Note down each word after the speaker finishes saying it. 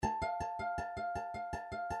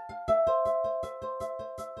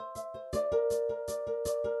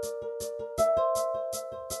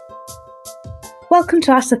Welcome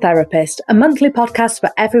to Ask the Therapist, a monthly podcast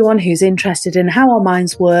for everyone who's interested in how our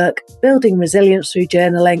minds work, building resilience through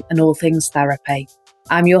journaling, and all things therapy.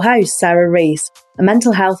 I'm your host, Sarah Rees, a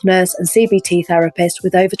mental health nurse and CBT therapist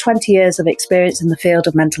with over 20 years of experience in the field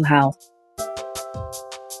of mental health.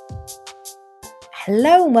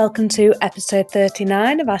 Hello and welcome to episode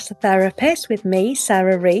 39 of Ask the Therapist with me,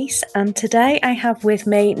 Sarah Rees, and today I have with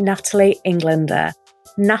me Natalie Englander.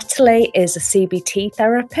 Natalie is a CBT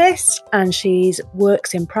therapist and she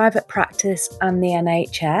works in private practice and the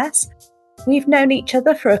NHS. We've known each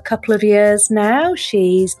other for a couple of years now.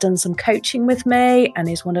 She's done some coaching with me and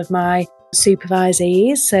is one of my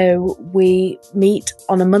supervisees. So we meet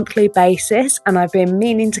on a monthly basis and I've been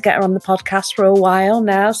meaning to get her on the podcast for a while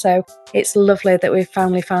now. So it's lovely that we've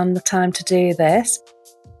finally found the time to do this.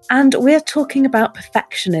 And we're talking about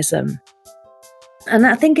perfectionism. And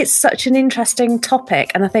I think it's such an interesting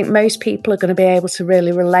topic, and I think most people are going to be able to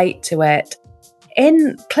really relate to it.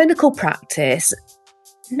 In clinical practice,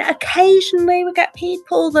 occasionally we get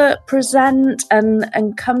people that present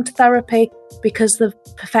and come to therapy because of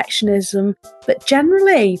perfectionism, but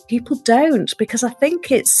generally people don't, because I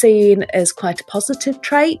think it's seen as quite a positive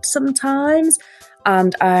trait sometimes,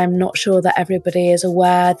 and I'm not sure that everybody is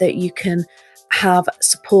aware that you can have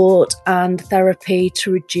support and therapy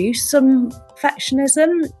to reduce some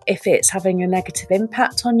perfectionism if it's having a negative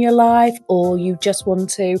impact on your life, or you just want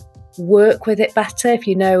to work with it better if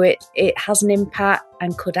you know it has an impact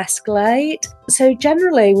and could escalate. So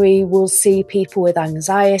generally we will see people with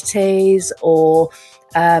anxieties or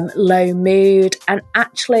low mood, and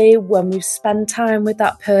actually when we spend time with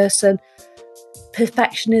that person,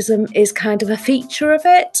 perfectionism is kind of a feature of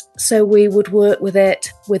it, so we would work with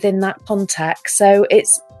it within that context. So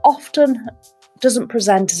it's often doesn't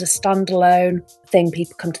present as a standalone thing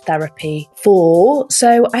people come to therapy for.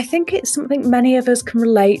 So I think it's something many of us can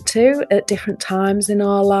relate to at different times in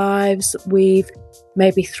our lives. We've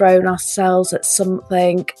maybe thrown ourselves at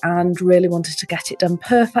something and really wanted to get it done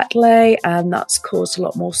perfectly, and that's caused a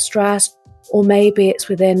lot more stress. Or maybe it's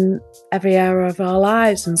within every area of our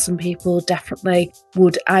lives, and some people definitely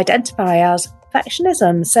would identify as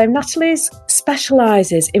perfectionism. So Natalie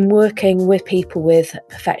specialises in working with people with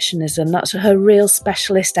perfectionism. That's her real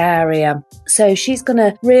specialist area. So she's going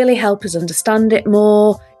to really help us understand it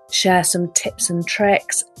more, share some tips and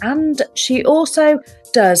tricks. And she also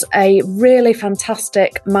does a really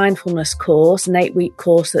fantastic mindfulness course, an 8-week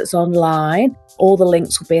course that's online. All the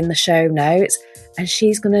links will be in the show notes. And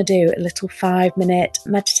she's going to do a little 5-minute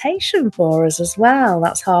meditation for us as well.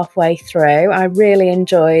 That's halfway through. I really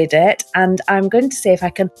enjoyed it. And I'm going to see if I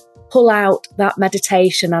can pull out that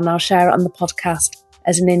meditation and I'll share it on the podcast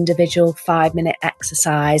as an individual 5-minute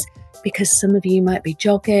exercise, because some of you might be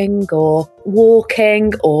jogging or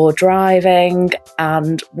walking or driving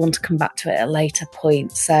and want to come back to it at a later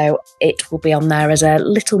point. So it will be on there as a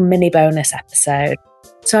little mini bonus episode.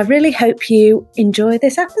 So I really hope you enjoy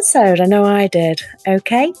this episode. I know I did.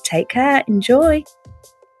 Okay, take care. Enjoy.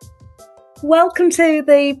 Welcome to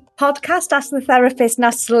the podcast, Ask the Therapist,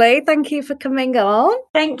 Natalie. Thank you for coming on.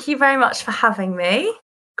 Thank you very much for having me.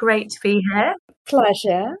 Great to be here.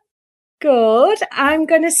 Pleasure. Good. I'm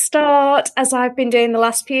going to start, as I've been doing the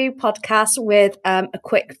last few podcasts, with a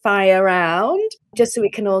quick fire round, just so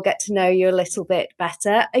we can all get to know you a little bit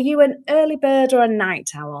better. Are you an early bird or a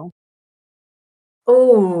night owl?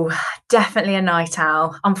 Oh, definitely a night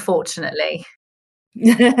owl, unfortunately.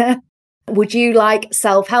 Would you like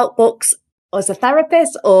self-help books as a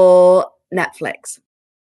therapist or Netflix?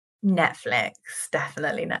 Netflix,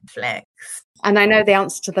 definitely Netflix. And I know the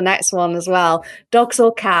answer to the next one as well. Dogs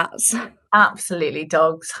or cats? Absolutely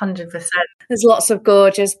dogs, 100%. There's lots of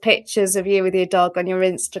gorgeous pictures of you with your dog on your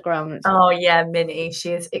Instagram. Oh yeah, Minnie.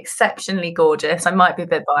 She is exceptionally gorgeous. I might be a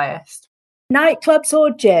bit biased. Nightclubs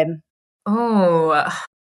or gym? Oh,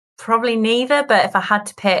 probably neither, but if I had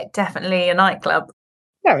to pick, definitely a nightclub.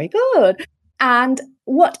 Very good. And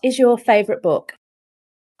what is your favourite book?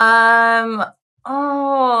 I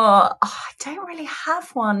don't really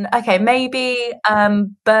have one. Okay, maybe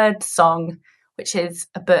Bird Song, which is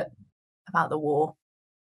a book about the war.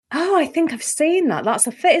 Oh, I think I've seen that.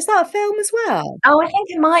 Is that a film as well? Oh, I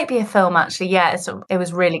think it might be a film actually. Yeah, it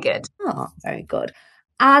was really good. Oh, very good.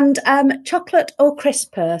 And chocolate or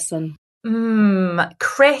crisp person?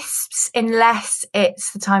 Crisps, unless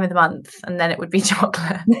it's the time of the month, and then it would be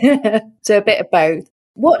chocolate. So a bit of both.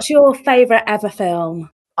 What's your favourite ever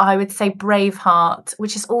film? I would say Braveheart,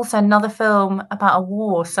 which is also another film about a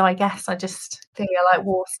war. So I guess I just think I like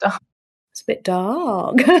war stuff. It's a bit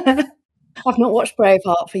dark. I've not watched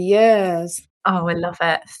Braveheart for years. Oh, I love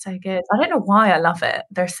it. So good. I don't know why I love it.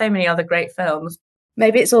 There's so many other great films.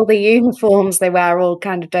 Maybe it's all the uniforms they wear or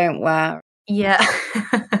kind of don't wear. Yeah.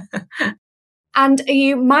 And are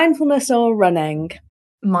you mindfulness or running?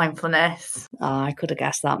 Mindfulness. Oh, I could have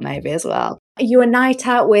guessed that maybe as well. Are you a night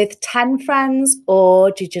out with 10 friends or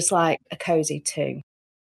do you just like a cozy 2?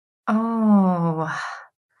 Oh,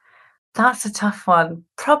 that's a tough one.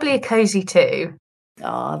 Probably a cozy 2.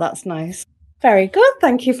 Oh, that's nice. Very good.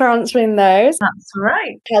 Thank you for answering those. That's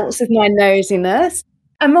right. Helps with my nosiness.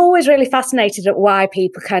 I'm always really fascinated at why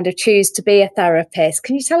people kind of choose to be a therapist.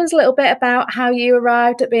 Can you tell us a little bit about how you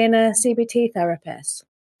arrived at being a CBT therapist?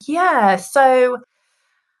 Yeah, so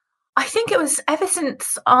I think it was ever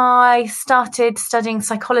since I started studying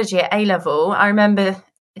psychology at A-level, I remember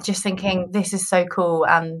just thinking this is so cool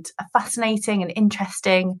and fascinating and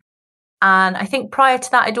interesting. And I think prior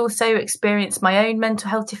to that, I'd also experienced my own mental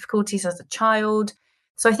health difficulties as a child.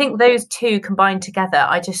 So I think those two combined together,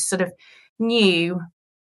 I just sort of knew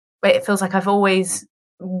it feels like I've always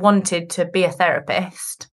wanted to be a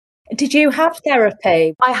therapist. Did you have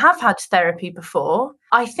therapy? I have had therapy before.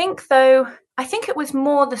 I think, though, it was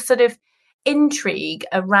more the sort of intrigue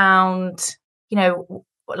around,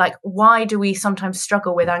 like, why do we sometimes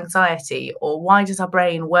struggle with anxiety, or why does our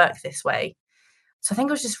brain work this way? So I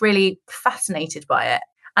think I was just really fascinated by it.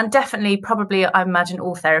 And definitely, probably, I imagine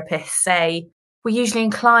all therapists say we're usually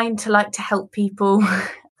inclined to like to help people.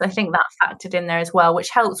 I think that factored in there as well, which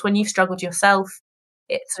helps when you've struggled yourself.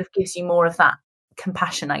 It sort of gives you more of that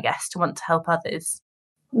compassion, I guess, to want to help others.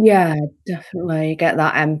 Yeah, definitely. You get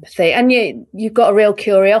that empathy. And you've got a real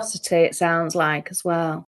curiosity, it sounds like, as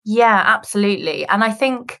well. Yeah, absolutely. And I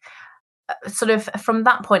think sort of from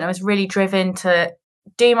that point, I was really driven to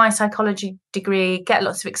do my psychology degree, get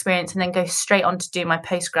lots of experience, and then go straight on to do my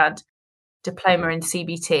postgrad diploma in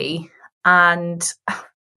CBT. And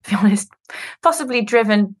to be honest, possibly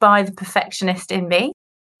driven by the perfectionist in me,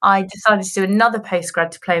 I decided to do another postgrad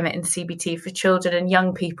diploma in CBT for children and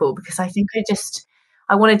young people because I think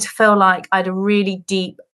I wanted to feel like I had a really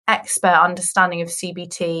deep, expert understanding of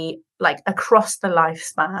CBT, like across the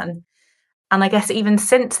lifespan. And I guess even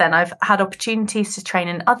since then, I've had opportunities to train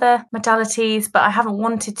in other modalities, but I haven't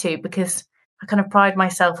wanted to because I kind of pride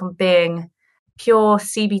myself on being pure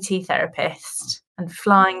CBT therapist and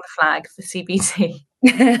flying the flag for CBT.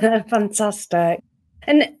 Fantastic.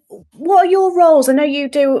 And what are your roles? I know you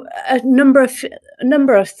do a number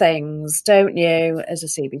of things, don't you, as a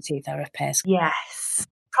CBT therapist? Yes,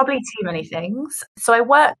 probably too many things. So I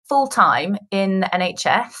work full time in the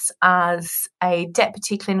NHS as a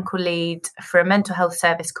deputy clinical lead for a mental health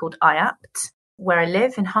service called IAPT, where I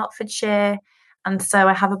live in Hertfordshire. And so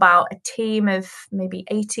I have about a team of maybe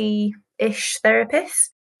 80-ish therapists.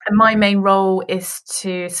 And my main role is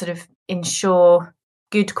to sort of ensure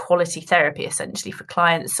good quality therapy essentially for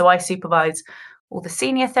clients. So I supervise all the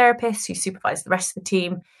senior therapists who supervise the rest of the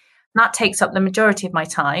team. And that takes up the majority of my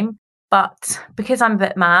time. But because I'm a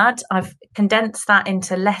bit mad, I've condensed that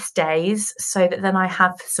into less days so that then I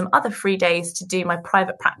have some other free days to do my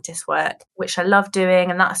private practice work, which I love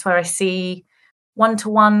doing. And that's where I see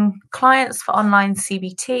one-to-one clients for online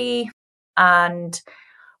CBT and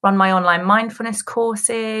run my online mindfulness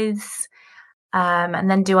courses, and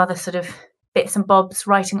then do other sort of bits and bobs,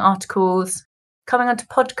 writing articles, coming onto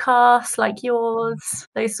podcasts like yours,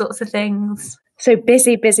 those sorts of things. So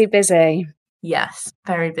busy, busy, busy. Yes,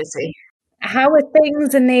 very busy. How are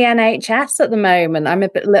things in the NHS at the moment? I'm a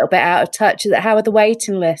little bit out of touch. How are the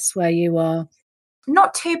waiting lists where you are?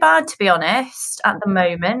 Not too bad, to be honest, at the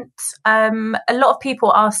moment. A lot of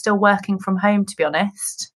people are still working from home, to be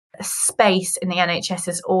honest. Space in the NHS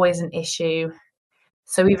is always an issue.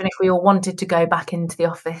 So even if we all wanted to go back into the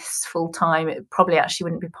office full time, it probably actually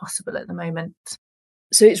wouldn't be possible at the moment.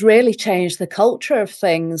 So it's really changed the culture of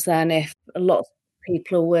things then if a lot of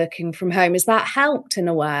people are working from home. Has that helped in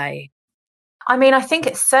a way? I mean, I think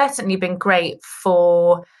it's certainly been great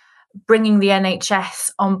for bringing the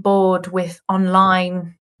NHS on board with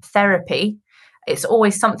online therapy. It's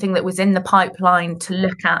always something that was in the pipeline to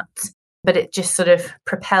look at, but it just sort of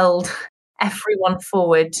propelled everyone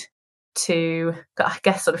forward to, I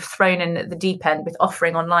guess, sort of thrown in at the deep end with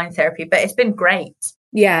offering online therapy. But it's been great.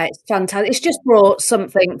 Yeah, it's fantastic. It's just brought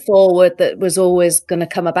something forward that was always going to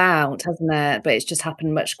come about, hasn't it? But it's just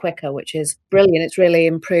happened much quicker, which is brilliant. It's really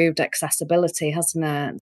improved accessibility, hasn't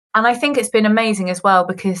it? And I think it's been amazing as well,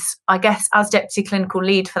 because I guess as deputy clinical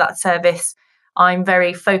lead for that service, I'm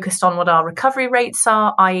very focused on what our recovery rates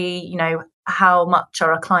are, i.e., how much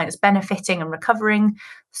are our clients benefiting and recovering,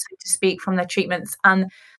 so to speak, from their treatments.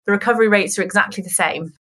 And the recovery rates are exactly the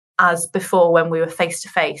same as before when we were face to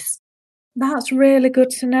face. That's really good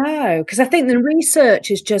to know, because I think the research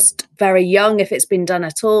is just very young if it's been done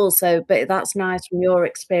at all. So, but that's nice from your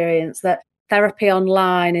experience that therapy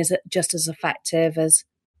online is just as effective as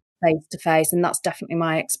face to face, and that's definitely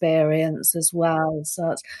my experience as well.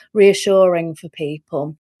 So it's reassuring for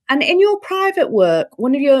people. And in your private work,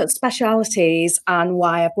 one of your specialities and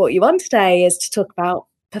why I brought you on today is to talk about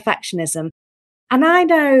perfectionism. And I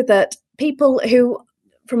know that people who,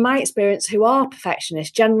 from my experience, who are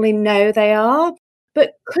perfectionists generally know they are.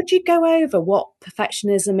 But could you go over what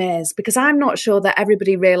perfectionism is? Because I'm not sure that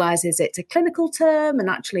everybody realizes it's a clinical term and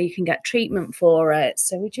actually you can get treatment for it.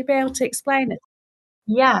 So would you be able to explain it?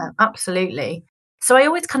 Yeah, absolutely. So I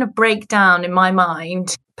always kind of break down in my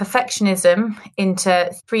mind perfectionism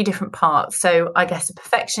into three different parts. So I guess a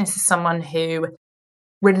perfectionist is someone who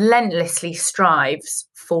relentlessly strives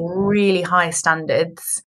for really high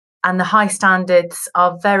standards. And the high standards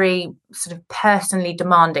are very sort of personally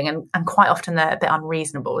demanding, and quite often they're a bit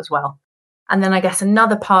unreasonable as well. And then I guess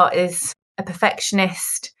another part is a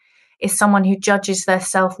perfectionist is someone who judges their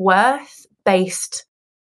self-worth based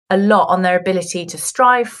a lot on their ability to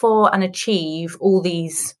strive for and achieve all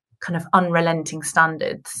these kind of unrelenting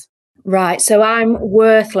standards. Right. So I'm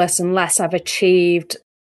worthless unless I've achieved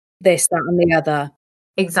this, that, and the other.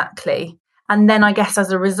 Exactly. And then I guess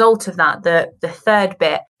as a result of that, the third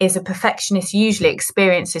bit is a perfectionist usually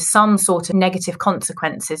experiences some sort of negative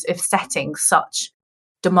consequences of setting such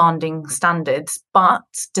demanding standards. But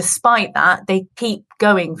despite that, they keep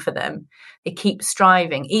going for them. They keep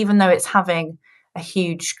striving, even though it's having a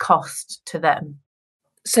huge cost to them.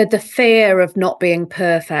 So the fear of not being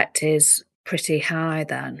perfect is pretty high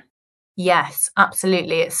then. Yes,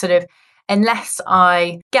 absolutely. It's sort of, unless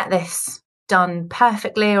I get this done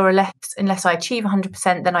perfectly, or unless I achieve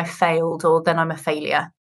 100%, then I failed, or then I'm a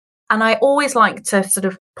failure. And I always like to sort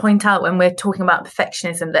of point out when we're talking about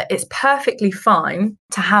perfectionism that it's perfectly fine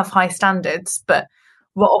to have high standards, but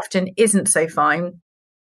what often isn't so fine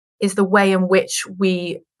is the way in which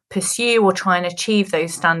we pursue or try and achieve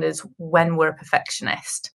those standards when we're a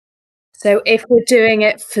perfectionist. So if we're doing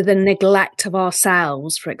it for the neglect of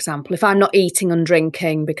ourselves, for example, if I'm not eating and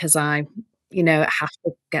drinking because I, have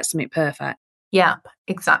to get something perfect. Yeah,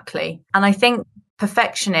 exactly. And I think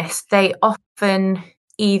perfectionists, they often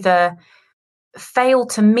either fail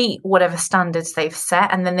to meet whatever standards they've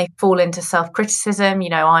set, and then they fall into self-criticism,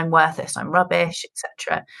 I'm worthless, I'm rubbish,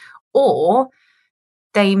 etc. Or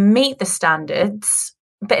they meet the standards,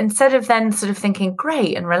 but instead of then sort of thinking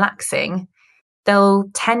great and relaxing, they'll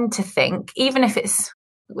tend to think, even if it's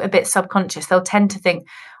a bit subconscious, they'll tend to think,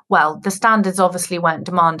 well, the standards obviously weren't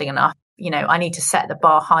demanding enough. I need to set the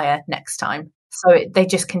bar higher next time. So they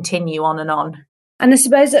just continue on and on. And I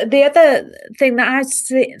suppose the other thing that I've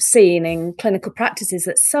seen in clinical practice is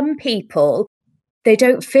that some people, they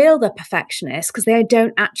don't feel they're perfectionists because they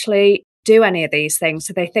don't actually do any of these things.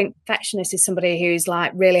 So they think perfectionist is somebody who's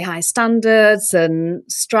like really high standards and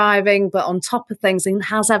striving, but on top of things and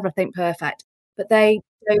has everything perfect. But they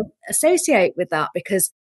don't associate with that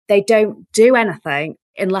because they don't do anything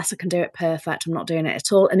unless I can do it perfect. I'm not doing it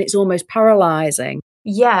at all. And it's almost paralyzing.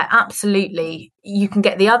 Yeah, absolutely. You can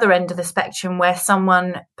get the other end of the spectrum where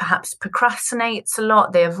someone perhaps procrastinates a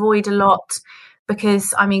lot, they avoid a lot,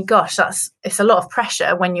 because I mean, gosh, it's a lot of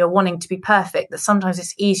pressure when you're wanting to be perfect, that sometimes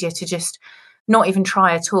it's easier to just not even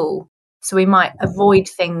try at all. So we might avoid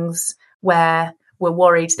things where we're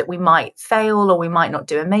worried that we might fail or we might not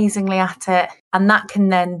do amazingly at it. And that can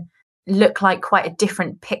then look like quite a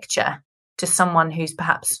different picture to someone who's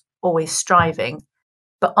perhaps always striving.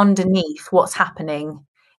 But underneath what's happening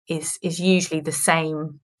is usually the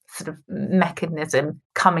same sort of mechanism,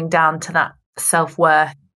 coming down to that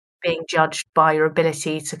self-worth, being judged by your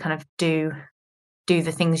ability to kind of do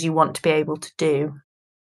the things you want to be able to do.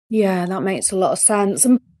 Yeah, that makes a lot of sense.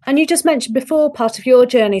 And you just mentioned before, part of your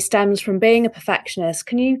journey stems from being a perfectionist.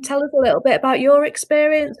 Can you tell us a little bit about your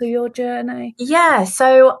experience or your journey? Yeah,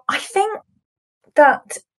 so I think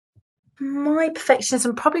that my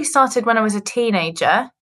perfectionism probably started when I was a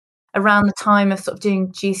teenager, around the time of sort of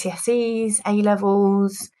doing GCSEs, A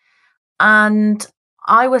levels. And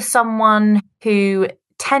I was someone who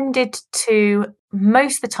tended to,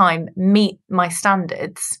 most of the time, meet my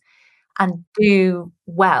standards and do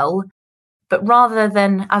well. But rather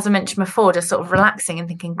than, as I mentioned before, just sort of relaxing and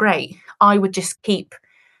thinking, great, I would just keep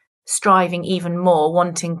striving even more,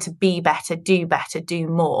 wanting to be better, do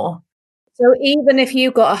more. So even if you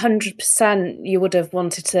got 100%, you would have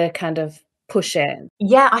wanted to kind of push it.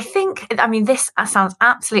 Yeah, I mean, this sounds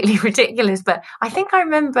absolutely ridiculous, but I think I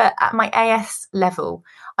remember at my AS level,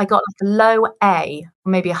 I got like a low A,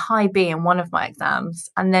 or maybe a high B in one of my exams.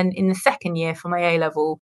 And then in the second year for my A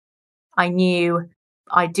level, I knew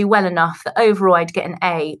I'd do well enough that overall I'd get an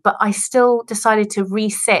A, but I still decided to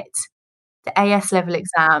resit the AS level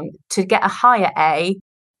exam to get a higher A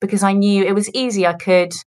because I knew it was easy. I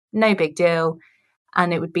could, no big deal.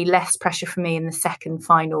 And it would be less pressure for me in the second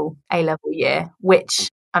final A level year, which,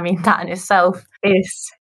 I mean, that in itself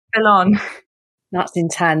is full on. That's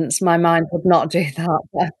intense. My mind would not do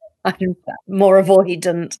that. I'm more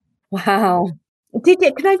avoidant. Wow.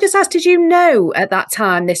 Can I just ask, did you know at that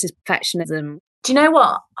time this is perfectionism? Do you know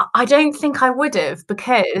what? I don't think I would have,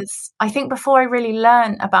 because I think before I really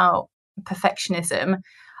learned about perfectionism,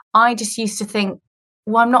 I just used to think,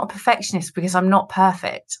 well, I'm not a perfectionist because I'm not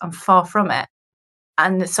perfect. I'm far from it.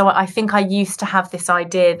 And so I think I used to have this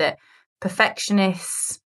idea that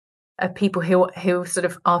perfectionists are people who sort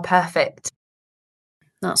of are perfect.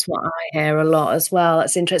 That's what I hear a lot as well.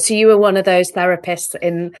 That's interesting. So you were one of those therapists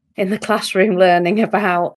in the classroom learning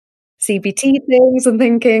about CBT things and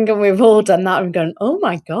thinking, and we've all done that and going, oh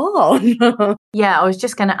my God. Yeah, I was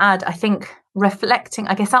just going to add, I think reflecting,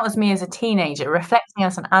 I guess that was me as a teenager, reflecting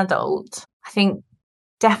as an adult, I think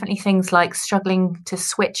definitely things like struggling to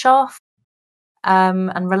switch off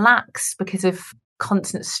and relax because of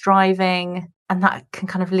constant striving, and that can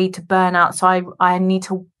kind of lead to burnout. So I need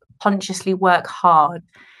to consciously work hard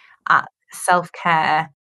at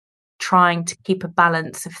self-care, trying to keep a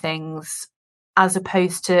balance of things, as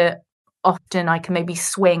opposed to often I can maybe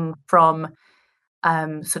swing from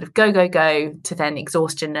sort of go to then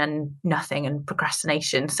exhaustion and nothing and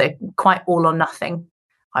procrastination. So quite all or nothing,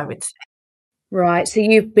 I would say. Right. So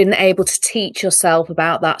you've been able to teach yourself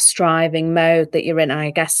about that striving mode that you're in.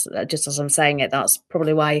 I guess just as I'm saying it, that's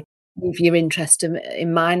probably why your interest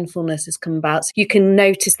in mindfulness has come about. So you can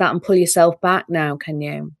notice that and pull yourself back now, can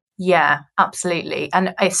you? Yeah, absolutely.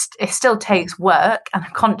 And it still takes work and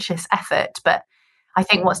a conscious effort. But I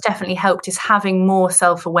think what's definitely helped is having more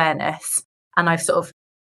self-awareness. And I've sort of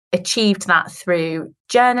achieved that through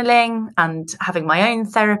journaling and having my own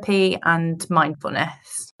therapy and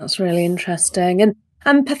mindfulness. That's really interesting.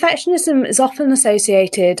 And perfectionism is often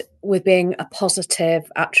associated with being a positive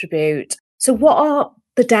attribute. So what are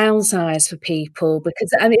the downsides for people?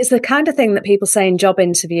 Because I mean, it's the kind of thing that people say in job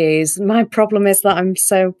interviews. My problem is that I'm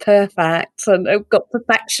so perfect and I've got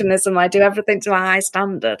perfectionism. I do everything to a high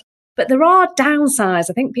standard. But there are downsides.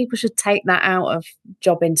 I think people should take that out of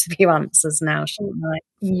job interview answers now, shouldn't they?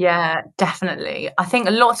 Yeah, definitely. I think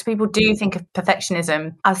a lot of people do think of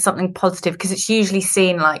perfectionism as something positive because it's usually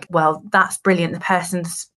seen like, well, that's brilliant. The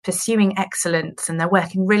person's pursuing excellence and they're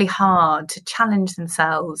working really hard to challenge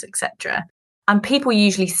themselves, etc. And people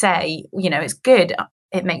usually say, you know, it's good.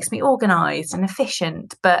 It makes me organized and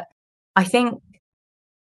efficient. But I think,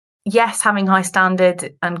 yes, having high standards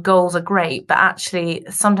and goals are great, but actually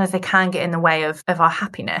sometimes they can get in the way of our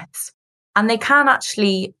happiness. And they can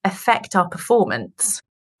actually affect our performance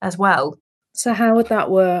as well. So how would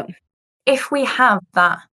that work? If we have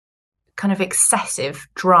that kind of excessive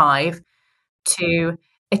drive to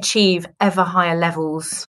achieve ever higher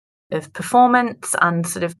levels of performance and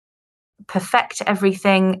sort of perfect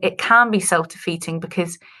everything, it can be self-defeating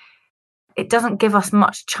because it doesn't give us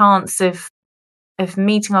much chance of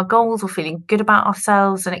meeting our goals or feeling good about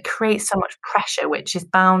ourselves, and it creates so much pressure, which is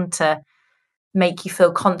bound to make you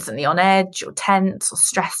feel constantly on edge or tense or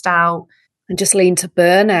stressed out. And just lean to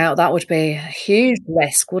burnout, that would be a huge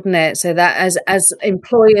risk, wouldn't it? So that as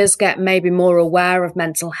employers get maybe more aware of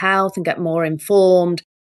mental health and get more informed,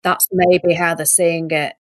 that's maybe how they're seeing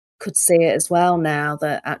it, could see it as well now,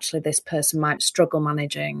 that actually this person might struggle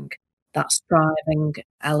managing that striving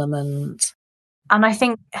element. And I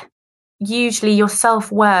think usually your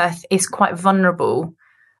self-worth is quite vulnerable.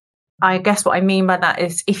 I guess what I mean by that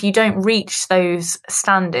is if you don't reach those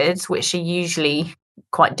standards, which are usually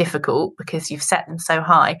quite difficult because you've set them so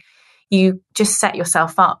high, you just set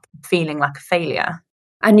yourself up feeling like a failure.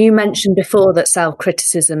 And you mentioned before that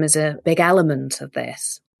self-criticism is a big element of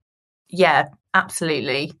this. Yeah,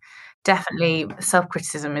 absolutely. Definitely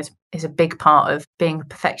self-criticism is a big part of being a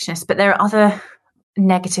perfectionist. But there are other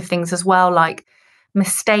negative things as well, like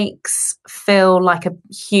mistakes feel like a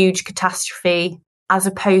huge catastrophe, as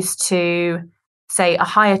opposed to, say, a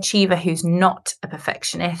high achiever who's not a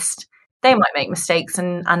perfectionist. They might make mistakes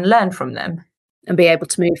and learn from them. And be able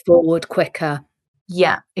to move forward quicker.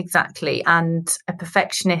 Yeah, exactly. And a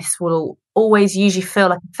perfectionist will always usually feel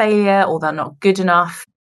like a failure or they're not good enough.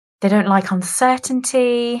 They don't like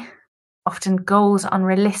uncertainty. Often goals are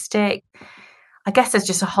unrealistic. I guess there's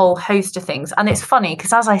just a whole host of things. And it's funny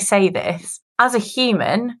because as I say this, as a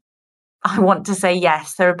human, I want to say,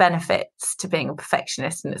 yes, there are benefits to being a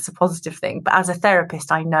perfectionist and it's a positive thing. But as a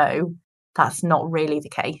therapist, I know that's not really the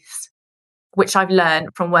case. which I've learned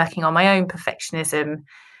from working on my own perfectionism,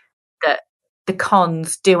 that the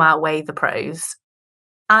cons do outweigh the pros.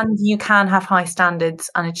 And you can have high standards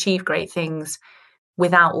and achieve great things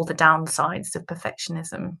without all the downsides of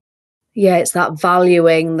perfectionism. Yeah, it's that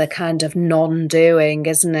valuing the kind of non-doing,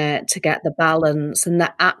 isn't it, to get the balance, and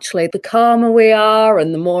that actually the calmer we are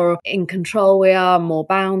and the more in control we are, more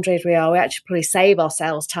boundaries we are, we actually probably save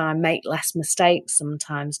ourselves time, make less mistakes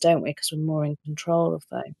sometimes, don't we, because we're more in control of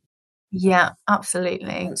things. Yeah,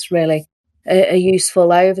 absolutely. That's really a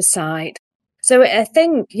useful oversight. So I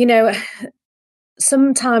think,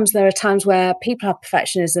 sometimes there are times where people have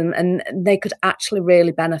perfectionism and they could actually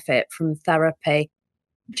really benefit from therapy.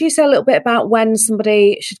 Do you say a little bit about when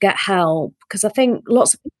somebody should get help? Because I think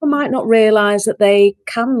lots of people might not realise that they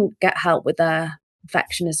can get help with their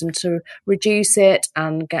perfectionism to reduce it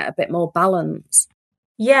and get a bit more balance.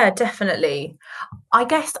 Yeah, definitely. I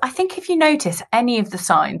think if you notice any of the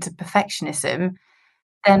signs of perfectionism,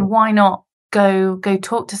 then why not go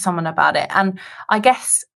talk to someone about it? And I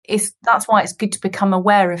guess that's why it's good to become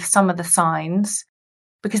aware of some of the signs,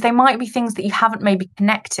 because they might be things that you haven't maybe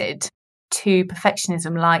connected to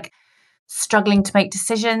perfectionism, like struggling to make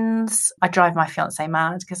decisions. I drive my fiance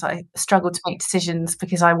mad because I struggle to make decisions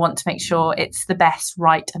because I want to make sure it's the best,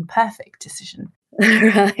 right, and perfect decision.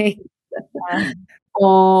 Right.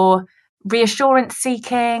 Or reassurance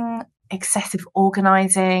seeking, excessive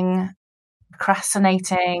organising,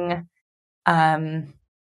 procrastinating,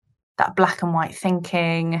 that black and white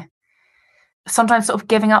thinking, sometimes sort of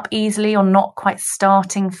giving up easily or not quite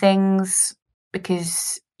starting things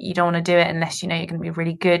because you don't want to do it unless you know you're going to be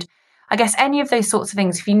really good. I guess any of those sorts of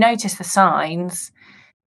things, if you notice the signs,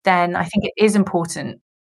 then I think it is important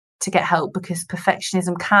to get help, because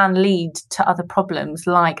perfectionism can lead to other problems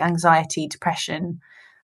like anxiety, depression,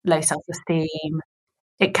 low self-esteem.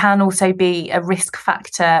 It can also be a risk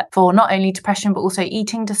factor for not only depression, but also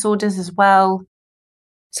eating disorders as well.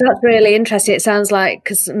 So that's really interesting. It sounds like,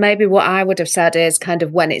 because maybe what I would have said is kind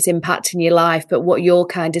of when it's impacting your life, but what you're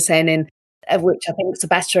kind of saying which I think is a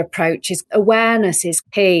better approach, is awareness is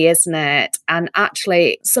key, isn't it? And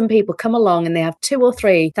actually, some people come along and they have 2 or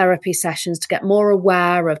 3 therapy sessions to get more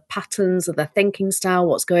aware of patterns of their thinking style,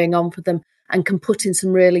 what's going on for them, and can put in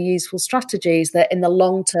some really useful strategies that in the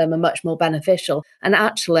long term are much more beneficial. And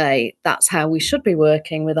actually, that's how we should be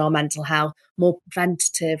working with our mental health, more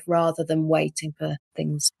preventative rather than waiting for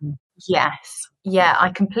things. Yes. Yeah, I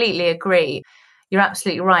completely agree. You're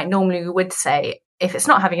absolutely right. Normally we would say if it's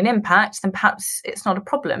not having an impact, then perhaps it's not a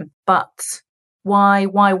problem. But why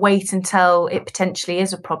wait until it potentially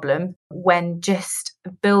is a problem when just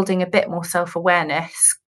building a bit more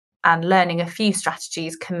self-awareness and learning a few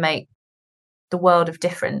strategies can make the world of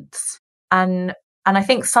difference. And I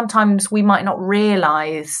think sometimes we might not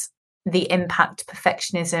realize the impact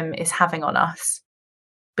perfectionism is having on us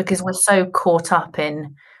because we're so caught up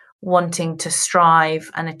in wanting to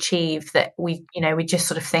strive and achieve that we just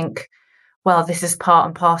sort of think, well, this is part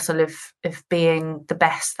and parcel of being the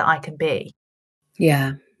best that I can be.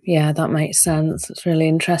 Yeah, that makes sense. It's really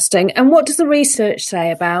interesting. And what does the research say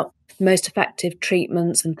about most effective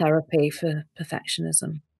treatments and therapy for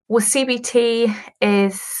perfectionism? Well, CBT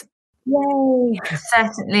is Yay!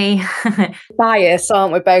 certainly Bias,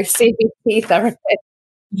 aren't we both? CBT therapy.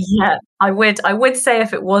 yeah, I would say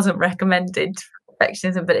if it wasn't recommended for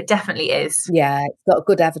perfectionism, but it definitely is. Yeah, it's got a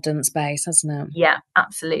good evidence base, hasn't it? Yeah,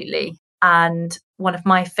 absolutely. And one of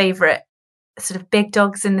my favourite sort of big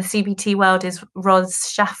dogs in the CBT world is Roz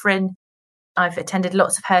Shafran. I've attended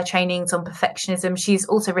lots of her trainings on perfectionism. She's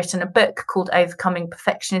also written a book called Overcoming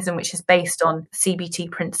Perfectionism, which is based on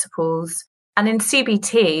CBT principles. And in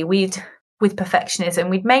CBT, with perfectionism,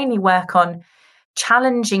 we'd mainly work on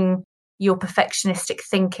challenging your perfectionistic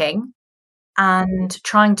thinking and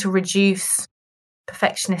trying to reduce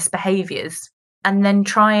perfectionist behaviours, and then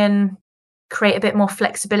try and create a bit more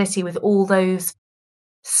flexibility with all those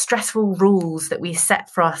stressful rules that we set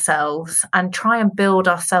for ourselves and try and build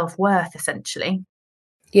our self-worth, essentially.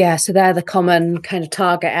 Yeah, so they're the common kind of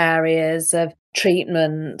target areas of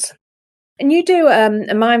treatment. And you do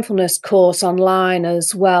a mindfulness course online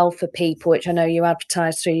as well for people, which I know you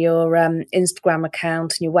advertise through your Instagram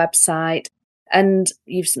account and your website. And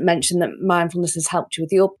you've mentioned that mindfulness has helped you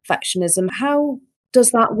with your perfectionism. How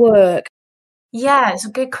does that work? Yeah, it's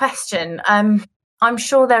a good question. I'm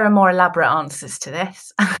sure there are more elaborate answers to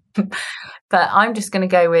this, but I'm just going to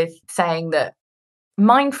go with saying that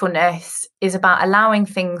mindfulness is about allowing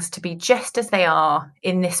things to be just as they are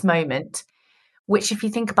in this moment, which, if you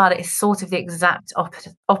think about it, is sort of the exact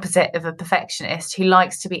opposite of a perfectionist who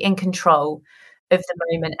likes to be in control of the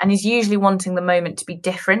moment and is usually wanting the moment to be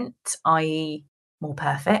different, i.e., more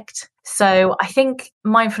perfect. So I think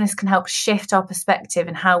mindfulness can help shift our perspective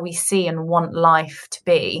and how we see and want life to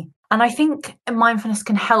be. And I think mindfulness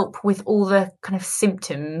can help with all the kind of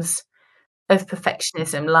symptoms of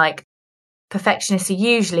perfectionism. Like, perfectionists are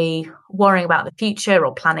usually worrying about the future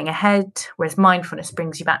or planning ahead, whereas mindfulness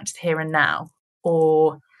brings you back to the here and now.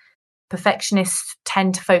 Or perfectionists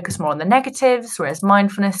tend to focus more on the negatives, whereas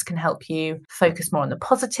mindfulness can help you focus more on the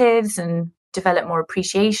positives and develop more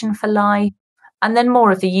appreciation for life. And then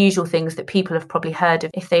more of the usual things that people have probably heard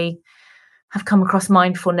of if they have come across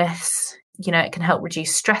mindfulness. You know, it can help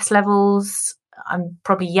reduce stress levels. I'm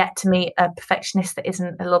probably yet to meet a perfectionist that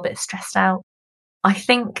isn't a little bit stressed out. I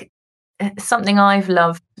think something I've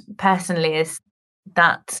loved personally is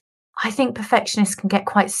that I think perfectionists can get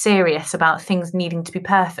quite serious about things needing to be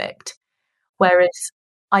perfect. Whereas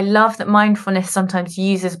I love that mindfulness sometimes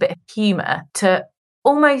uses a bit of humour to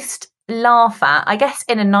almost laugh at, I guess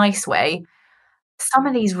in a nice way, some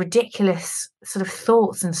of these ridiculous sort of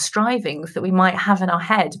thoughts and strivings that we might have in our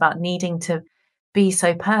head about needing to be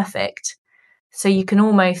so perfect. So you can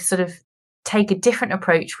almost sort of take a different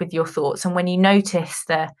approach with your thoughts. And when you notice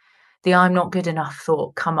the I'm not good enough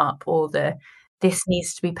thought come up, or the this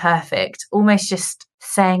needs to be perfect, almost just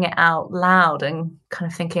saying it out loud and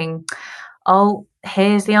kind of thinking, oh,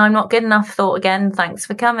 here's the I'm not good enough thought again. Thanks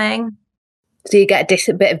for coming. So you get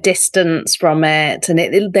a bit of distance from it, and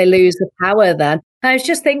they lose the power then. I was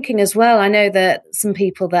just thinking as well, I know that some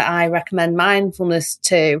people that I recommend mindfulness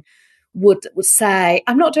to would say,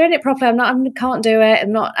 I'm not doing it properly, I can't do it,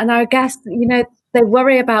 I'm not. And I guess, you know, they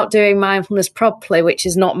worry about doing mindfulness properly, which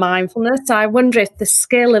is not mindfulness. So I wonder if the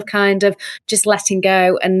skill of kind of just letting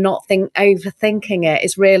go and not overthinking it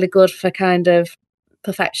is really good for kind of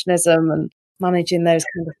perfectionism and managing those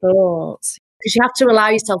kind of thoughts. Because you have to allow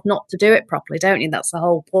yourself not to do it properly, don't you? That's the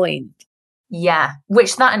whole point. Yeah,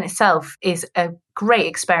 which that in itself is a great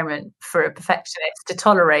experiment for a perfectionist to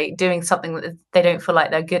tolerate doing something that they don't feel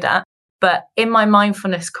like they're good at. But in my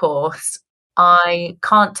mindfulness course, I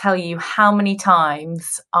can't tell you how many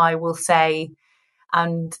times I will say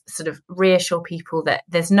and sort of reassure people that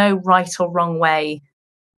there's no right or wrong way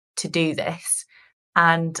to do this.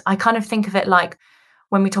 And I kind of think of it like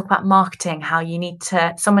when we talk about marketing, how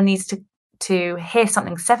someone needs to hear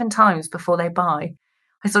something 7 times before they buy.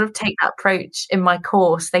 I sort of take that approach in my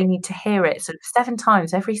course. They need to hear it sort of 7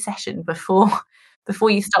 times every session before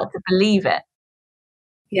you start to believe it.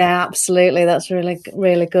 Yeah, absolutely. That's really,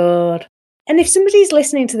 really good. And if somebody's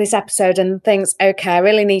listening to this episode and thinks, okay, I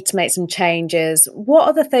really need to make some changes, what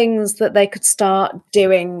are the things that they could start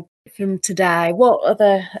doing from today? Are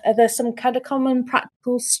there some kind of common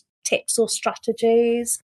practical tips or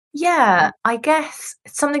strategies? Yeah, I guess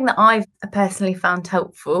something that I've personally found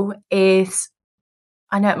helpful is,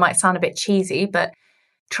 I know it might sound a bit cheesy, but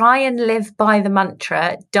try and live by the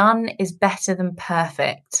mantra, done is better than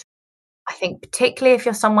perfect. I think particularly if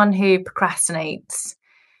you're someone who procrastinates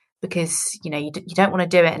because, you know, you don't want to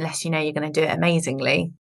do it unless you know you're going to do it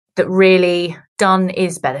amazingly, that really done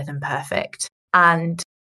is better than perfect. And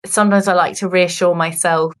sometimes I like to reassure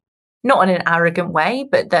myself, not in an arrogant way,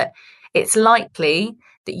 but that it's likely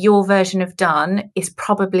that your version of done is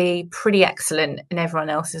probably pretty excellent in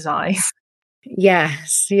everyone else's eyes.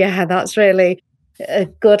 Yes, yeah, that's really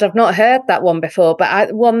good. I've not heard that one before,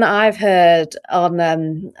 but one that I've heard on,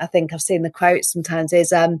 I think I've seen the quote sometimes,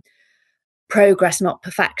 is progress, not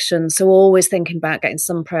perfection. So always thinking about getting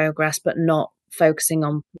some progress, but not focusing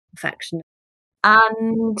on perfection.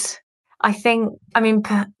 And I think,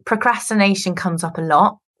 procrastination comes up a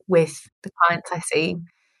lot with the clients I see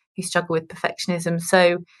who struggle with perfectionism.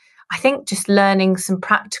 So I think just learning some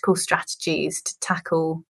practical strategies to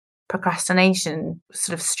tackle procrastination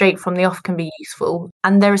sort of straight from the off can be useful.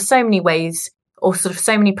 And there are so many ways, or sort of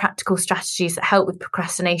so many practical strategies that help with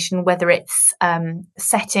procrastination, whether it's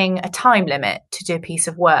setting a time limit to do a piece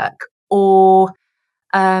of work, or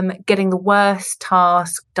getting the worst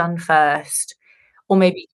task done first, or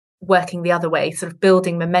maybe working the other way, sort of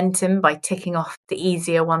building momentum by ticking off the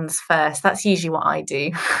easier ones first. That's usually what I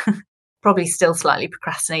do. Probably still slightly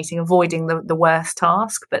procrastinating, avoiding the worst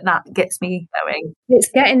task, but that gets me going.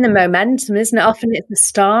 It's getting the momentum, isn't it? Often it's the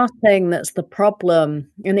starting that's the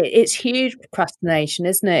problem. And it's huge procrastination,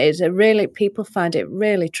 isn't it? People find it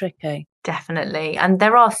really tricky. Definitely. And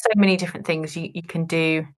there are so many different things you can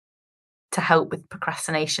do to help with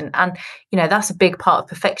procrastination. And, you know, that's a big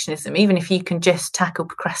part of perfectionism. Even if you can just tackle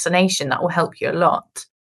procrastination, that will help you a lot.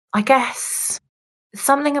 I guess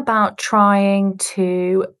something about trying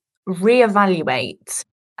to reevaluate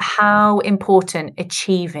how important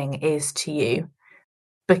achieving is to you.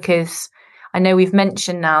 Because I know we've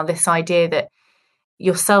mentioned now this idea that,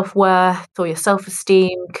 your self-worth or your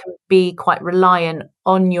self-esteem can be quite reliant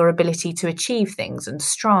on your ability to achieve things and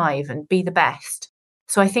strive and be the best.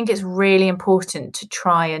 So I think it's really important to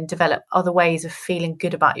try and develop other ways of feeling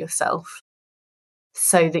good about yourself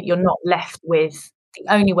so that you're not left with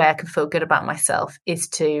the only way I can feel good about myself is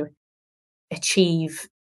to achieve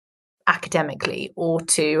academically or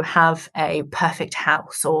to have a perfect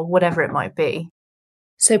house or whatever it might be.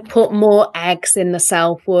 So put more eggs in the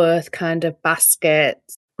self-worth kind of basket.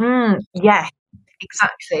 Yeah,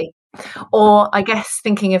 exactly. Or I guess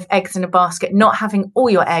thinking of eggs in a basket, not having all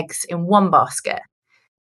your eggs in one basket,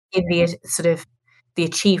 in the sort of the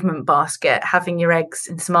achievement basket, having your eggs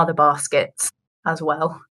in some other baskets as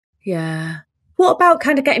well. Yeah. What about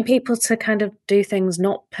kind of getting people to kind of do things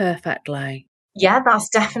not perfectly? Yeah, that's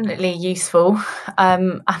definitely useful.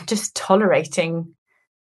 I'm just tolerating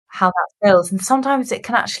how that feels. And sometimes it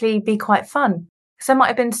can actually be quite fun. So there might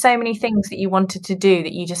have been so many things that you wanted to do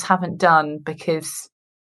that you just haven't done because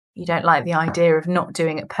you don't like the idea of not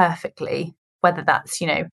doing it perfectly, whether that's,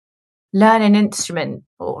 learn an instrument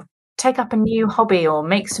or take up a new hobby or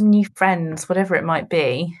make some new friends, whatever it might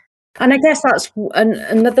be. And I guess that's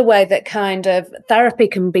another way that kind of therapy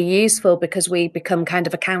can be useful because we become kind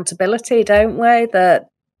of accountability, don't we? That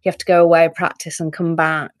you have to go away, practice and come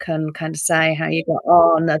back and kind of say how you got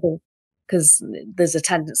on. Because there's a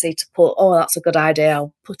tendency to put, oh, that's a good idea,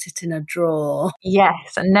 I'll put it in a drawer.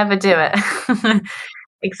 Yes, and never do it.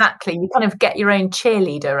 Exactly. You kind of get your own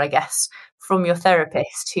cheerleader, I guess, from your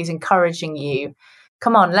therapist who's encouraging you.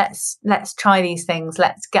 Come on, let's try these things.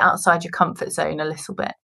 Let's get outside your comfort zone a little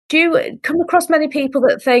bit. Do you come across many people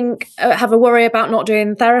that think, have a worry about not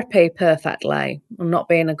doing therapy perfectly and not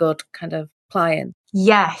being a good kind of client?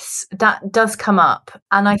 Yes, that does come up.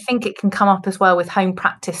 And I think it can come up as well with home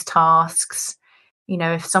practice tasks.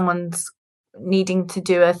 If someone's needing to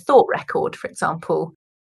do a thought record, for example,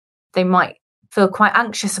 they might feel quite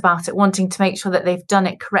anxious about it, wanting to make sure that they've done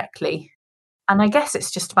it correctly. And I guess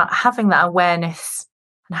it's just about having that awareness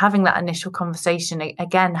and having that initial conversation.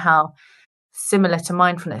 Again, how similar to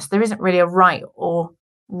mindfulness, there isn't really a right or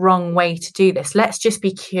wrong way to do this. Let's just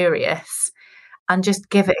be curious and just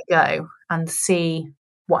give it a go and see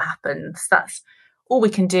what happens. That's all we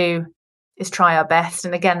can do, is try our best.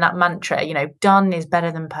 And again, that mantra, done is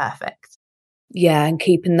better than perfect. Yeah, and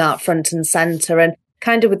keeping that front and centre. And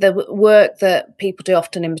kind of with the work that people do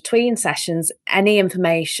often in between sessions, any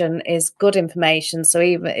information is good information. So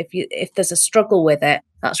even if there's a struggle with it,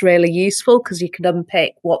 that's really useful because you can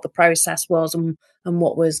unpick what the process was and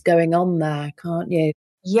what was going on there, can't you?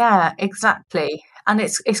 Yeah, exactly. And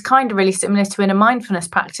it's kind of really similar to in a mindfulness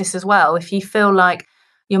practice as well. If you feel like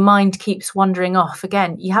your mind keeps wandering off,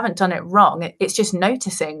 again, you haven't done it wrong. It's just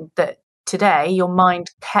noticing that today your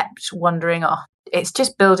mind kept wandering off. It's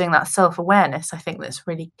just building that self-awareness, I think, that's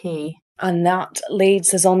really key. And that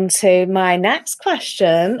leads us on to my next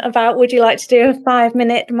question about, would you like to do a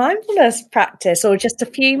 5-minute mindfulness practice or just a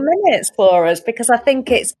few minutes for us? Because I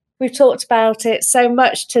think we've talked about it so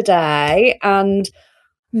much today and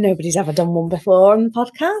nobody's ever done one before on the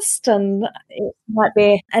podcast, and it might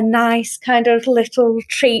be a nice kind of little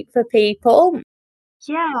treat for people.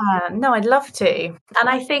 Yeah, no, I'd love to. And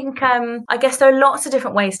I think, I guess there are lots of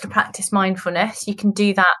different ways to practice mindfulness. You can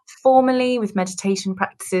do that formally with meditation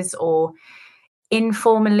practices or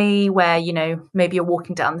informally where, maybe you're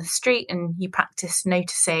walking down the street and you practice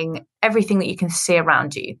noticing everything that you can see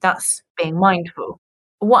around you. That's being mindful.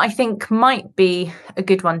 What I think might be a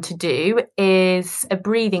good one to do is a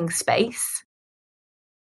breathing space.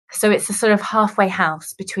 So it's a sort of halfway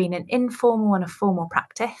house between an informal and a formal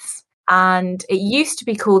practice. And it used to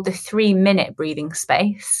be called the 3-minute breathing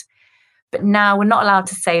space. But now we're not allowed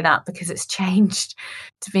to say that because it's changed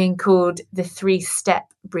to being called the 3-step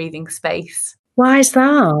breathing space. Why is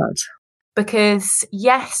that? Because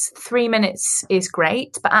yes, 3 minutes is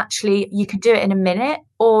great, but actually you could do it in a minute,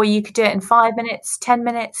 or you could do it in 5 minutes, 10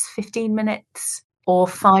 minutes, 15 minutes, or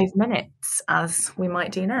 5 minutes, as we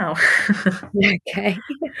might do now. Okay.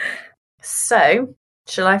 So,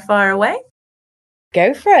 shall I fire away?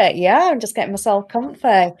 Go for it. Yeah, I'm just getting myself comfy.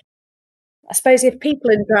 I suppose if people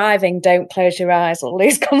are driving, don't close your eyes or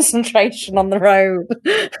lose concentration on the road.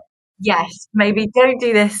 Yes, maybe don't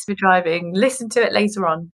do this for driving. Listen to it later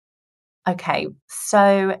on. Okay,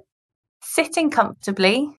 so sitting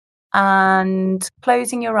comfortably and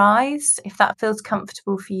closing your eyes if that feels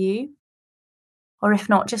comfortable for you, or if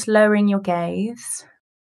not, just lowering your gaze.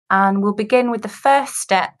 And we'll begin with the first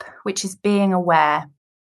step, which is being aware,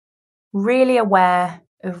 really aware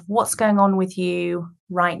of what's going on with you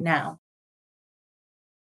right now.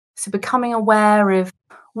 So becoming aware of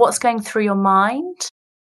what's going through your mind,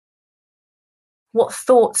 what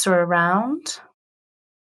thoughts are around.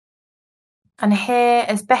 And here,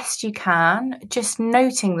 as best you can, just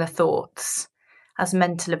noting the thoughts as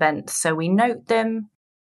mental events. So we note them,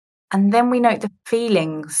 and then we note the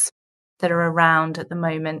feelings that are around at the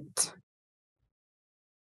moment.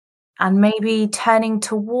 And maybe turning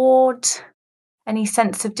toward any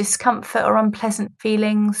sense of discomfort or unpleasant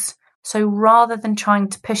feelings. So rather than trying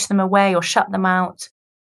to push them away or shut them out,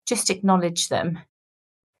 just acknowledge them.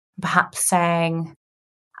 Perhaps saying,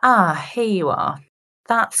 here you are.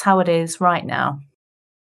 That's how it is right now.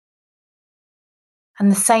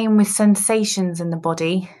 And the same with sensations in the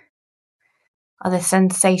body. Are there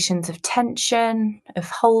sensations of tension, of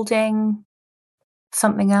holding,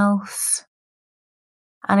 something else?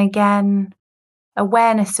 And again,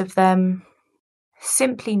 awareness of them,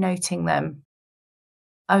 simply noting them.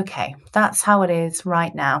 Okay, that's how it is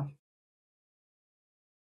right now.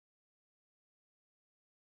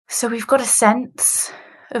 So we've got a sense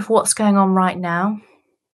of what's going on right now.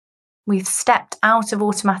 We've stepped out of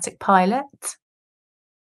automatic pilot.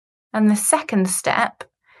 And the second step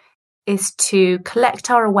is to collect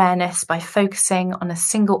our awareness by focusing on a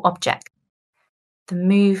single object, the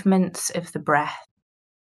movements of the breath.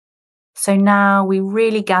 So now we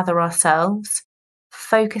really gather ourselves,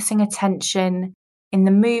 focusing attention in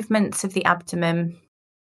the movements of the abdomen,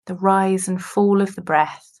 the rise and fall of the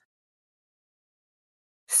breath.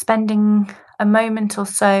 Spending a moment or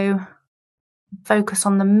so, focus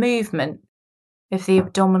on the movement of the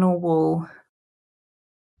abdominal wall,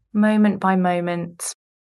 moment by moment,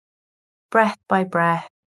 breath by breath,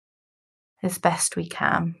 as best we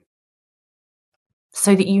can.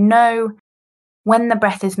 So that you know when the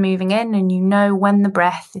breath is moving in and you know when the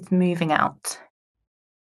breath is moving out.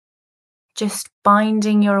 Just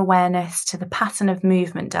binding your awareness to the pattern of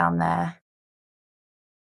movement down there.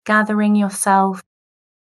 Gathering yourself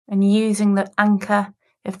and using the anchor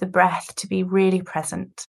of the breath to be really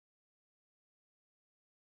present.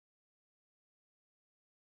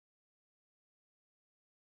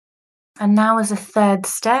 And now, as a third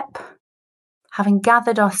step, having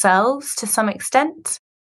gathered ourselves to some extent,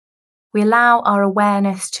 we allow our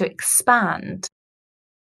awareness to expand.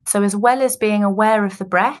 So as well as being aware of the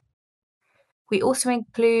breath, we also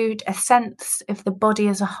include a sense of the body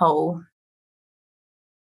as a whole,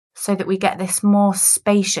 so that we get this more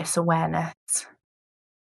spacious awareness.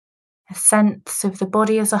 A sense of the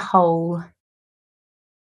body as a whole,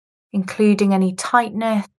 including any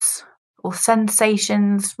tightness or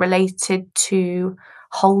sensations related to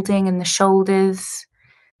holding in the shoulders,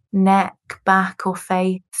 neck, back or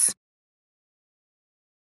face.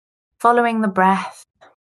 Following the breath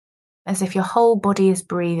as if your whole body is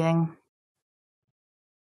breathing.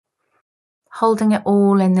 Holding it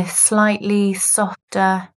all in this slightly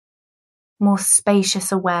softer, more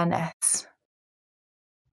spacious awareness.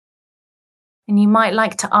 And you might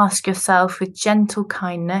like to ask yourself with gentle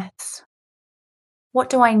kindness, what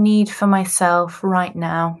do I need for myself right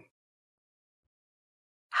now?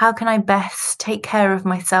 How can I best take care of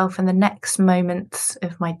myself in the next moments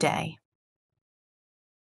of my day?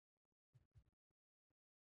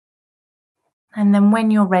 And then when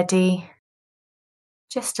you're ready,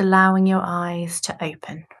 just allowing your eyes to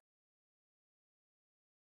open.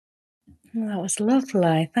 That was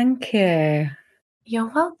lovely. Thank you. You're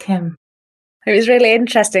welcome. It was really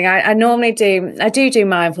interesting. I normally do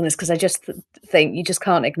mindfulness because I just think you just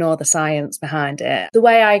can't ignore the science behind it. The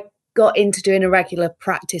way I got into doing a regular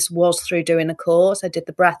practice was through doing a course. I did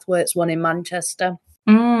the Breathworks one in Manchester.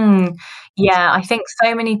 Yeah, I think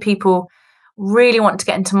so many people really want to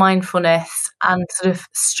get into mindfulness and sort of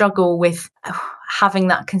struggle with having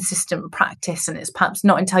that consistent practice. And it's perhaps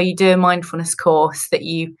not until you do a mindfulness course that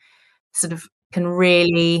you sort of can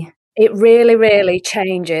really... It really, really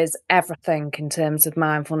changes everything in terms of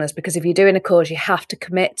mindfulness, because if you're doing a course, you have to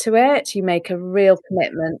commit to it. You make a real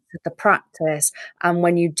commitment to the practice. And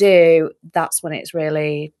when you do, that's when it's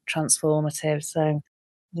really transformative. So,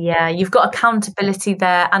 yeah, you've got accountability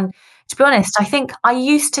there. And to be honest, I think I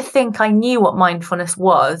used to think I knew what mindfulness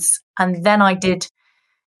was. And then I did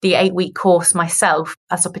the 8-week course myself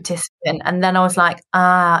as a participant. And then I was like,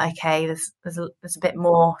 okay, there's a bit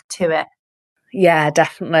more to it. Yeah,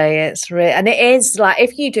 definitely. It's and it is like,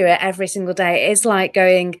 if you do it every single day, it is like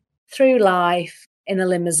going through life in a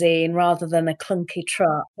limousine rather than a clunky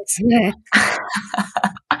truck, isn't it?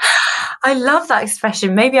 I love that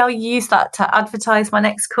expression. Maybe I'll use that to advertise my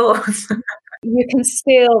next course. You can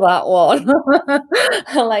steal that one.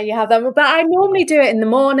 I'll let you have that. But I normally do it in the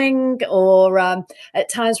morning or at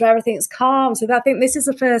times where everything's calm. So I think this is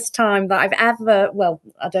the first time that I've ever, well,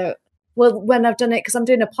 I don't Well, when I've done it, because I'm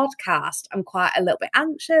doing a podcast, I'm quite a little bit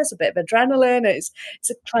anxious, a bit of adrenaline. It's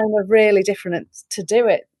a kind of really different to do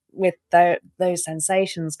it with those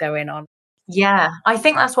sensations going on. Yeah, I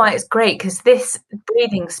think that's why it's great, because this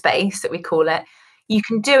breathing space that we call it, you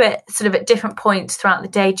can do it sort of at different points throughout the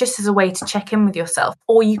day just as a way to check in with yourself,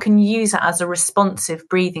 or you can use it as a responsive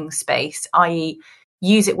breathing space, i.e.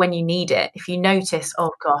 use it when you need it. If you notice,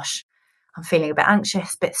 oh gosh, I'm feeling a bit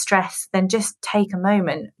anxious, a bit stressed, then just take a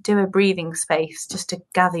moment, do a breathing space just to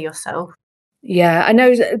gather yourself. Yeah, I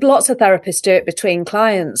know lots of therapists do it between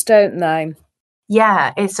clients, don't they?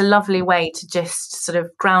 Yeah, it's a lovely way to just sort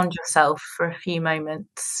of ground yourself for a few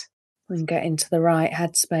moments. And get into the right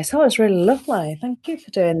headspace. Oh, it's really lovely. Thank you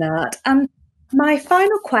for doing that. And my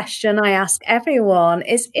final question I ask everyone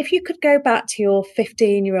is, if you could go back to your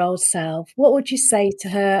 15-year-old self, what would you say to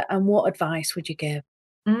her and what advice would you give?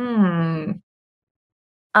 I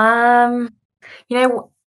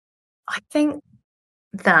think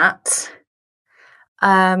that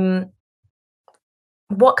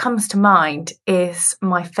what comes to mind is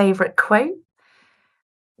my favourite quote,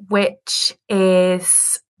 which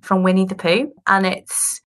is from Winnie the Pooh, and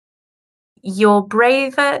it's, "You're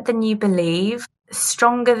braver than you believe,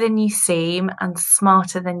 stronger than you seem, and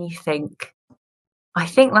smarter than you think." I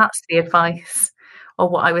think that's the advice, or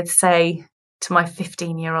what I would say to my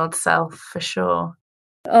 15-year-old self, for sure.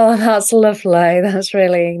 Oh, that's lovely. That's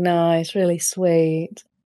really nice, really sweet.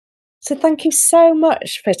 So thank you so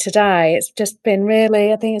much for today. It's just been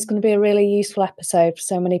really, I think it's going to be a really useful episode for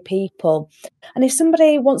so many people. And if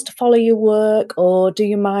somebody wants to follow your work or do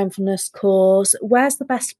your mindfulness course, where's the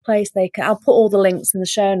best place they can, I'll put all the links in the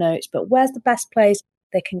show notes, but where's the best place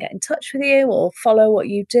they can get in touch with you or follow what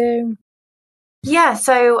you do? Yeah,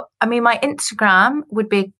 so I mean, my Instagram would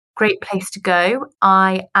be a great place to go.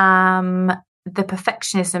 I am the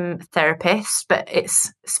perfectionism therapist, but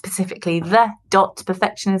it's specifically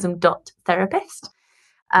the.perfectionism.therapist,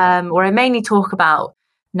 where I mainly talk about,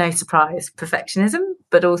 no surprise, perfectionism,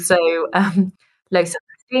 but also low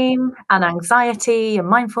self-esteem and anxiety and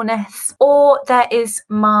mindfulness. Or there is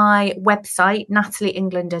my website,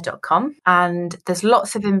 natalieenglander.com, and there's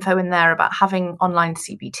lots of info in there about having online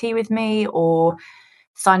CBT with me or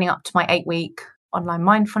signing up to my 8-week online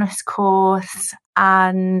mindfulness course.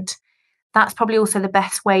 And that's probably also the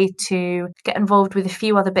best way to get involved with a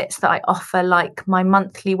few other bits that I offer, like my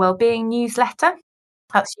monthly wellbeing newsletter.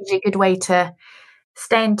 That's usually a good way to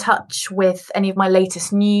stay in touch with any of my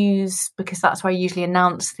latest news, because that's where I usually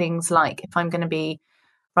announce things like if I'm going to be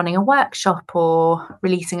running a workshop or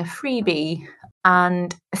releasing a freebie.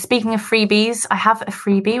 And speaking of freebies, I have a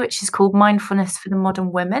freebie which is called Mindfulness for the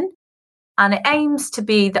Modern Women. And it aims to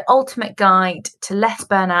be the ultimate guide to less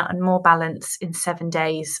burnout and more balance in 7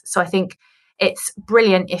 days. So I think it's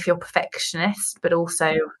brilliant if you're a perfectionist, but also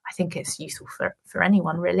I think it's useful for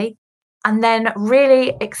anyone, really. And then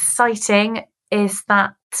really exciting is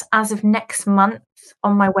that as of next month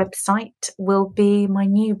on my website will be my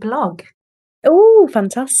new blog. Oh,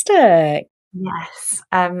 fantastic. Yes.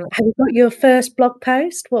 Have you got your first blog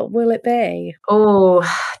post? What will it be? Oh,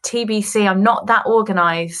 TBC. I'm not that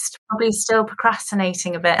organised. Probably still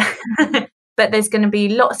procrastinating a bit. But there's going to be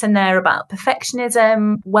lots in there about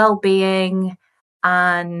perfectionism, well-being,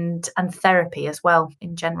 and therapy as well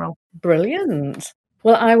in general. Brilliant.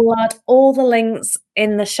 Well, I will add all the links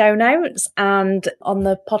in the show notes and on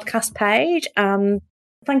the podcast page. And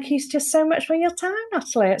thank you just so much for your time,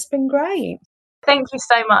 Natalie. It's been great. Thank you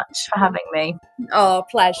so much for having me. Oh,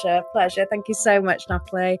 pleasure. Thank you so much,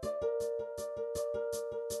 Natalie.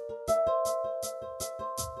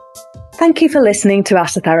 Thank you for listening to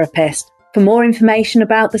Ask a Therapist. For more information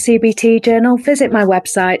about the CBT Journal, visit my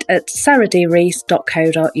website at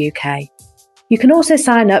sarahdrees.co.uk. You can also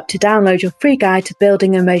sign up to download your free guide to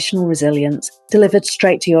building emotional resilience, delivered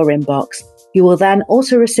straight to your inbox. You will then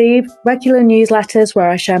also receive regular newsletters where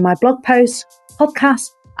I share my blog posts, podcasts,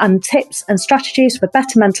 and tips and strategies for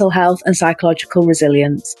better mental health and psychological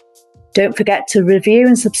resilience. Don't forget to review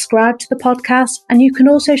and subscribe to the podcast, and you can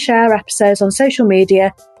also share episodes on social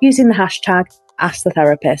media using the hashtag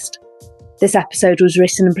AskTheTherapist. This episode was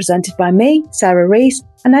written and presented by me, Sarah Rees,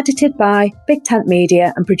 and edited by Big Tent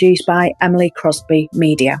Media and produced by Emily Crosby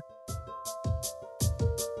Media.